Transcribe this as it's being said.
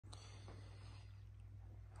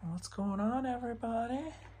What's going on, everybody?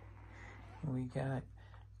 We got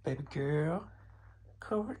baby girl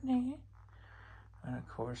Courtney, and of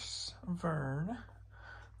course Vern,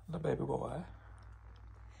 the baby boy.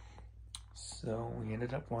 So we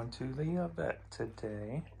ended up going to the vet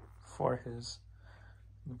today for his,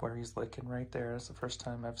 where he's licking right there. It's the first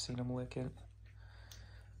time I've seen him lick it,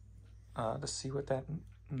 to see what that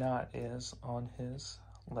knot is on his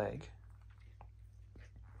leg.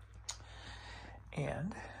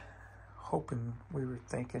 And we were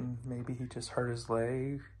thinking maybe he just hurt his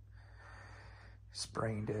leg,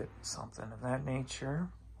 sprained it, something of that nature,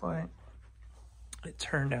 but it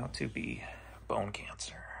turned out to be bone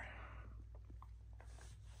cancer.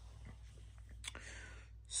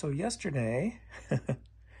 So yesterday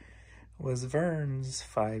was Vern's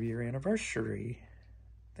 5-year anniversary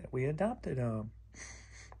that we adopted him.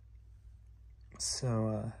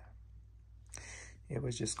 So it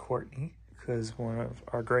was just Courtney, because one of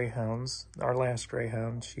our greyhounds, our last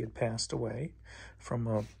greyhound, she had passed away from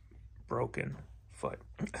a broken foot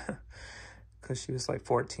because she was like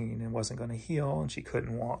 14 and wasn't going to heal, and she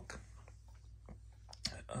couldn't walk.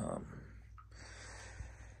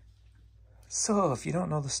 So if you don't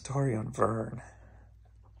know the story on Vern,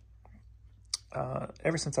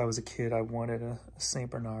 ever since I was a kid, I wanted a Saint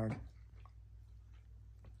Bernard.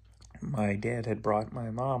 My dad had brought my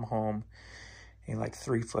mom home a like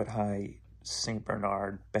 3-foot high Saint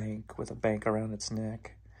Bernard bank with a bank around its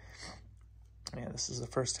neck. Yeah, this is the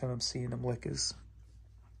first time I'm seeing him lick his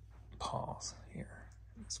paws here,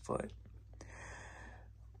 his foot.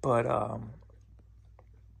 But I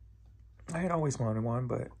had always wanted one,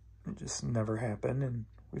 but it just never happened, and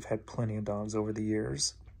we've had plenty of dogs over the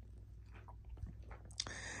years.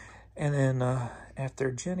 And then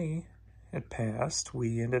after Jenny had passed,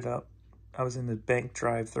 I was in the bank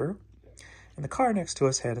drive-thru, and the car next to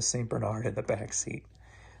us had a Saint Bernard in the back seat,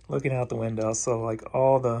 looking out the window. So like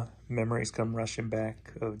all the memories come rushing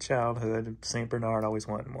back of childhood. Saint Bernard, always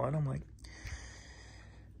wanted one. I'm like,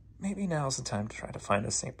 maybe now's the time to try to find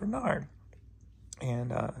a Saint Bernard.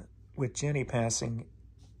 And with Jenny passing,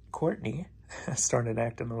 Courtney started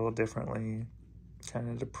acting a little differently, kind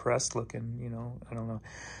of depressed looking, you know, I don't know.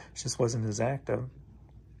 She just wasn't as active.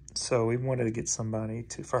 So we wanted to get somebody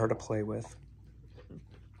for her to play with.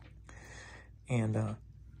 And,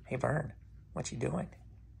 hey, Vern, what you doing?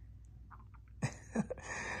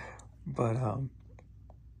 But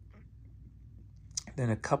then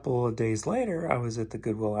a couple of days later, I was at the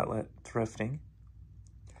Goodwill outlet thrifting,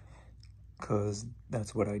 because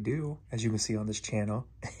that's what I do, as you can see on this channel.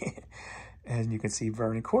 And you can see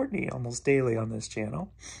Vern and Courtney almost daily on this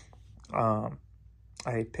channel.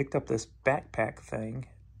 I picked up this backpack thing.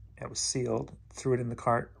 It was sealed, threw it in the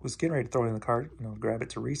cart, was getting ready to throw it in the cart, you know, grab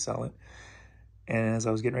it to resell it. And as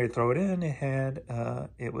I was getting ready to throw it in,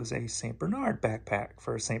 it was a Saint Bernard backpack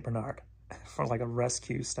for a Saint Bernard, for like a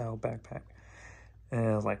rescue style backpack. And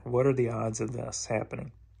I was like, what are the odds of this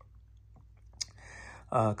happening?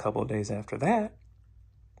 A couple of days after that,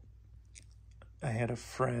 I had a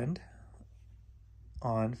friend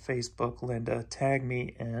on Facebook, Linda, tag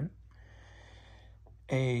me in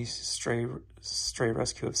a stray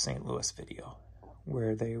rescue of St. Louis video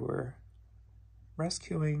where they were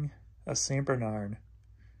rescuing a Saint Bernard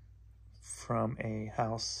from a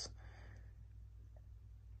house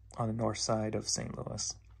on the north side of St.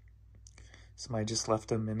 Louis. Somebody just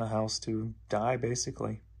left him in the house to die,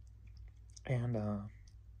 basically. And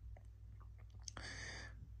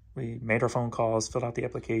we made our phone calls, filled out the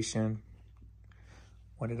application,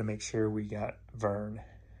 wanted to make sure we got Vern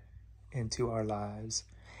into our lives.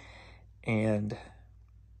 And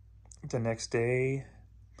the next day,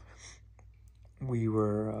 we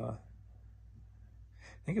were,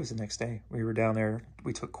 I think it was the next day, we were down there.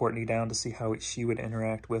 We took Courtney down to see how she would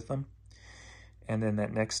interact with them. And then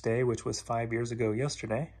that next day, which was 5 years ago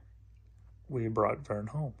yesterday, we brought Vern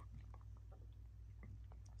home.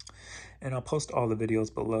 And I'll post all the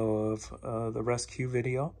videos below of the rescue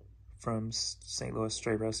video from St. Louis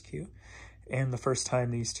Stray Rescue, and the first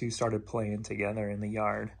time these two started playing together in the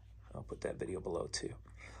yard. I'll put that video below too.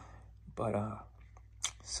 But,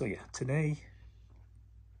 so yeah, today,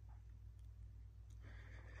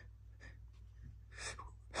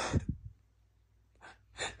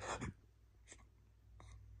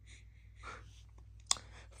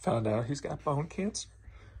 found out he's got bone cancer.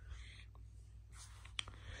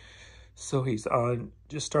 So he's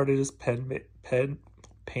just started his pain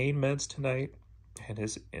meds tonight and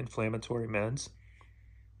his inflammatory meds.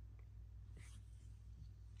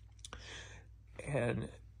 And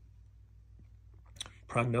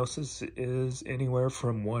prognosis is anywhere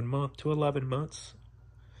from 1 month to 11 months.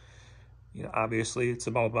 You know, obviously it's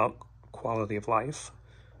all about quality of life.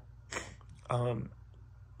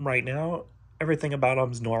 Right now, everything about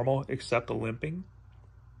him's normal except the limping.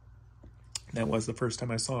 That was the first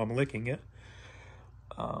time I saw him licking it.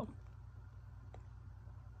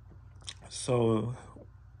 So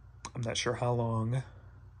I'm not sure how long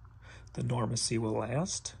the normacy will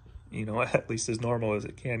last. You know, at least as normal as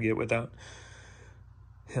it can get without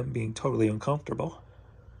him being totally uncomfortable.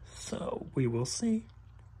 So we will see.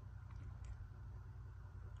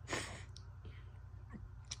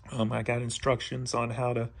 I got instructions on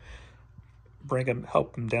how to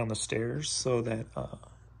help him down the stairs so that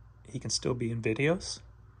he can still be in videos.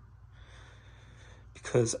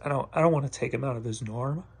 Because I don't want to take him out of his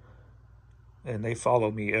norm. And they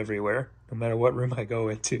follow me everywhere. No matter what room I go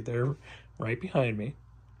into, they're right behind me.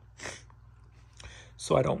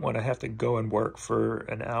 So I don't want to have to go and work for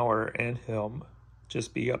an hour and him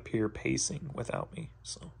just be up here pacing without me.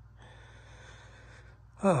 So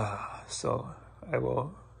I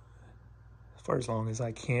will, for as long as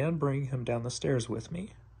I can, bring him down the stairs with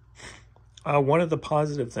me. One of the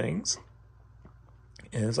positive things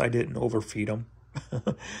is I didn't overfeed him.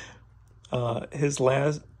 His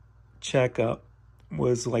last checkup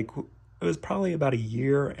was it was probably about a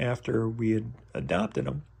year after we had adopted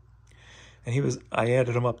him. And I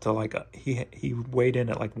added him up to he weighed in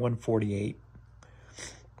at 148.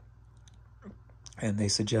 And they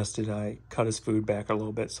suggested I cut his food back a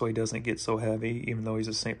little bit so he doesn't get so heavy, even though he's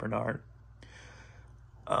a St. Bernard.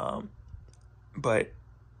 But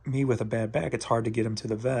me with a bad back, it's hard to get him to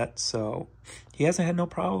the vet. So he hasn't had no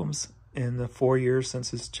problems in the 4 years since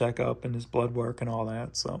his checkup and his blood work and all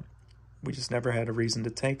that. So we just never had a reason to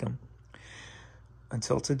take him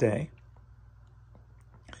until today.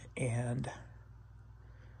 And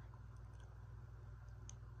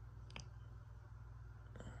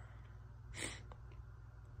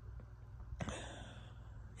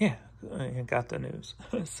yeah, I got the news.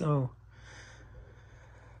 So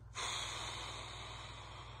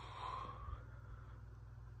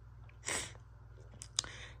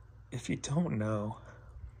if you don't know,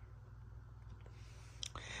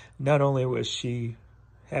 not only was she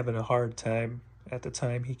having a hard time at the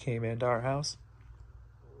time he came into our house,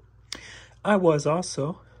 I was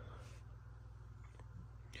also.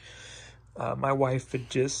 My wife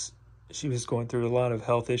she was going through a lot of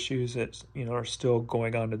health issues that, are still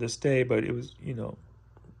going on to this day, but it was,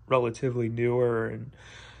 relatively newer and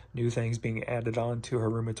new things being added on to her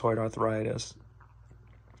rheumatoid arthritis,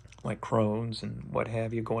 like Crohn's and what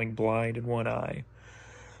have you, going blind in one eye.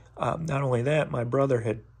 Not only that, my brother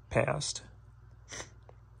had passed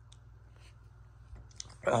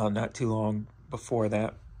not too long before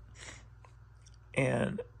that.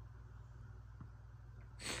 And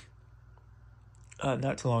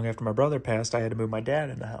not too long after my brother passed, I had to move my dad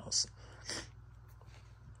in the house.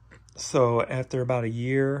 So after about a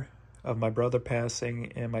year of my brother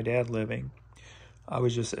passing and my dad living, I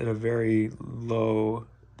was just at a very low,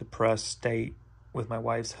 depressed state with my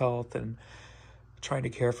wife's health and trying to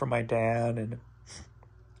care for my dad, and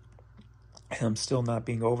him still not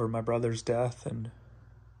being over my brother's death, and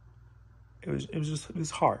it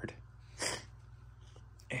was hard.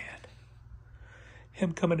 And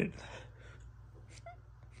him coming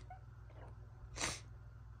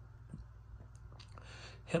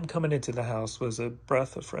into the house was a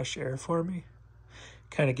breath of fresh air for me.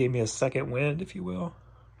 Kind of gave me a second wind, if you will,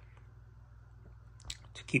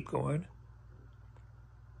 to keep going.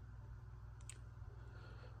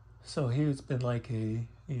 So he's been like a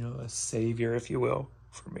savior, if you will,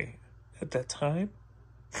 for me at that time.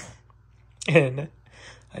 And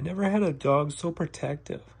I never had a dog so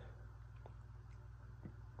protective.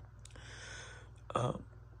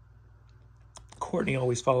 Courtney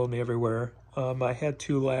always followed me everywhere. I had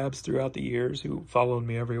 2 labs throughout the years who followed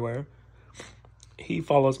me everywhere. He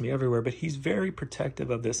follows me everywhere, but he's very protective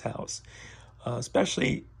of this house.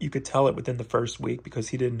 Especially, you could tell it within the first week because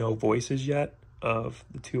he didn't know voices yet of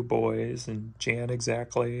the 2 boys and Jan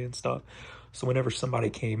exactly and stuff. So whenever somebody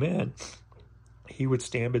came in, he would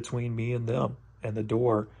stand between me and them and the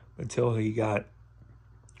door until he got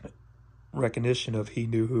recognition of he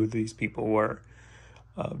knew who these people were.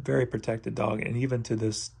 Very protected dog. And even to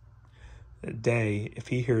this day, if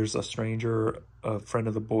he hears a stranger, a friend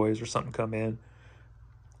of the boys or something come in,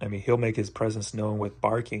 I mean, he'll make his presence known with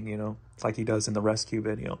barking, like he does in the rescue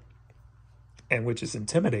video. And which is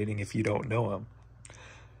intimidating if you don't know him.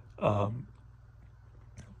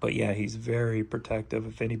 But yeah, he's very protective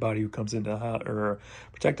of anybody who comes into the house, or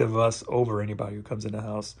protective of us over anybody who comes in the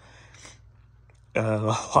house. A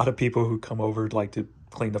lot of people who come over like to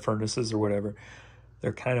clean the furnaces or whatever,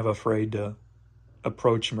 they're kind of afraid to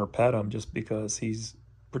approach him or pet him just because he's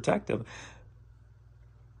protective.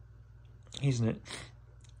 He's not,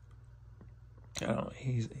 I don't know,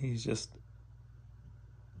 he's just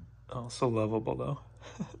so lovable though.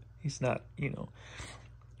 He's not, you know,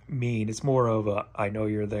 mean. It's more of a I know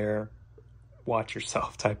you're there, watch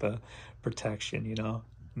yourself type of protection, you know,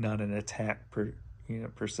 not an attack per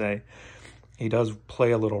se. He does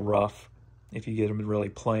play a little rough. If you get him really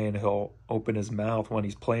playing, he'll open his mouth when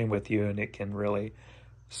he's playing with you, and it can really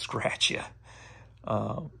scratch you.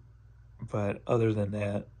 But other than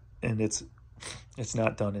that, and it's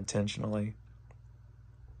not done intentionally.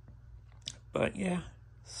 But yeah,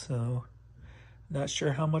 so not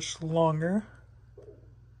sure how much longer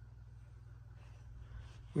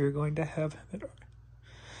we're going to have him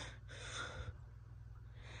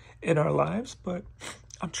in our lives, but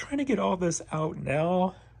I'm trying to get all this out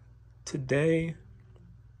now, today,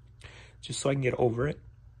 just so I can get over it,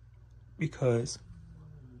 because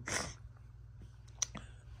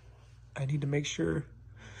I need to make sure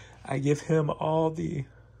I give him all the,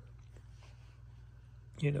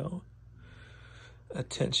 you know,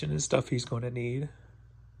 attention and stuff he's going to need,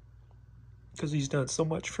 because he's done so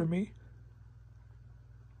much for me.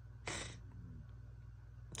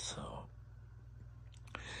 So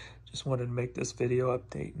just wanted to make this video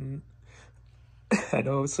update, and I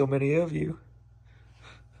know so many of you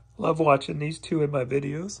love watching these two in my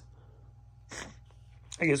videos.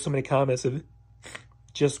 I get so many comments of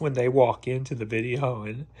just when they walk into the video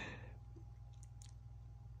and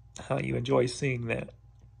how you enjoy seeing that.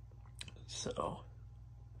 So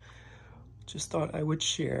just thought I would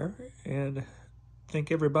share and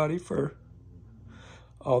thank everybody for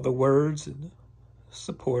all the words and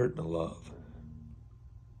support and love.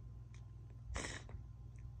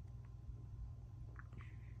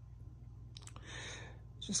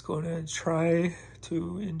 Just going to try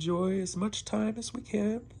to enjoy as much time as we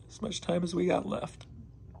can, as much time as we got left.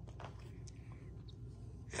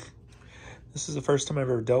 This is the first time I've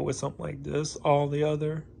ever dealt with something like this. All the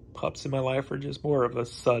other pups in my life are just more of a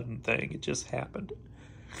sudden thing. It just happened.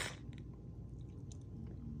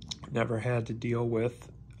 Never had to deal with,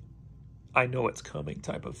 I know it's coming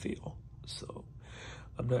type of feel. So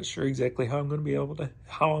I'm not sure exactly how I'm going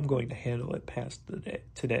to handle it past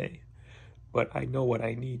today. But I know what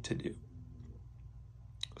I need to do.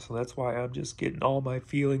 So that's why I'm just getting all my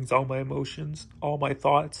feelings, all my emotions, all my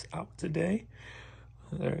thoughts out today.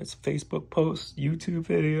 Whether it's Facebook posts, YouTube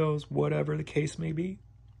videos, whatever the case may be.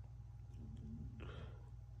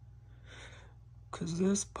 Because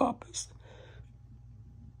this pup has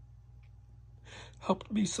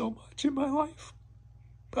helped me so much in my life.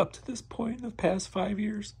 Up to this point, in the past 5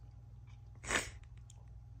 years.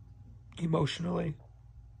 Emotionally.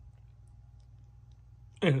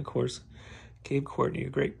 And of course, gave Courtney a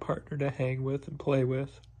great partner to hang with and play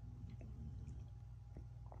with.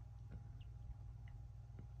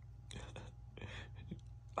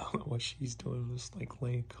 I don't know what she's doing, just like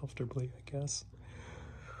laying comfortably, I guess.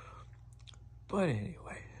 But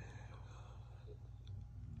anyway.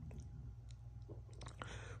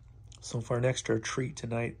 So for an extra treat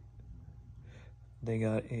tonight, they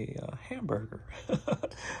got a hamburger.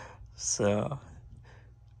 So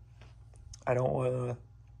I don't want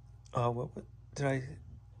to,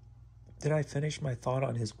 did I finish my thought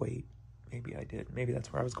on his weight? Maybe I did. Maybe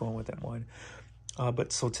that's where I was going with that one.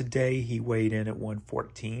 But so today he weighed in at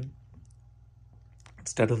 114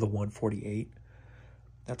 instead of the 148.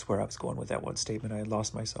 That's where I was going with that one statement. I had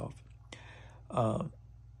lost myself.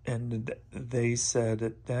 And they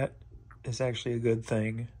said that is actually a good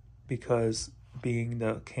thing, because being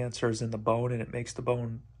the cancer is in the bone and it makes the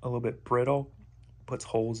bone a little bit brittle, puts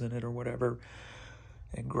holes in it or whatever,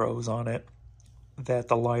 and grows on it, that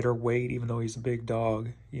the lighter weight, even though he's a big dog,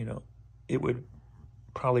 you know, it would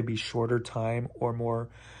probably be shorter time or more,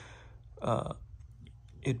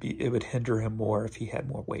 it would hinder him more if he had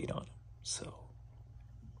more weight on him. So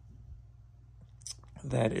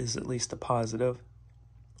that is at least a positive,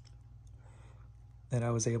 that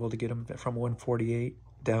I was able to get him from 148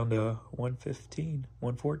 down to 115,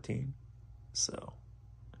 114. So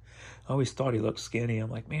I always thought he looked skinny. I'm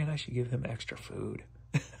like, man, I should give him extra food.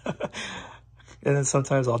 And then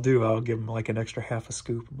sometimes I'll give him like an extra half a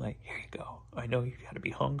scoop. I'm like, here you go. I know you got to be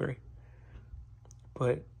hungry.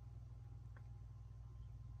 But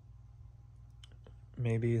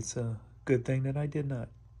maybe it's a good thing that I did not.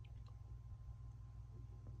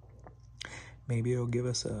 Maybe it'll give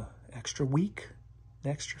us an extra week, an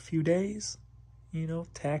extra few days, you know,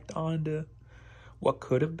 tacked on to what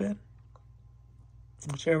could have been.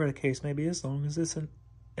 Whichever the case may be, as long as it's an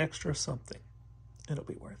extra something, it'll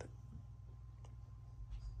be worth it.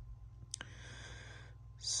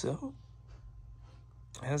 So,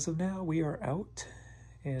 as of now, we are out,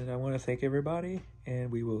 and I want to thank everybody,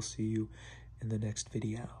 and we will see you in the next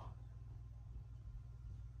video.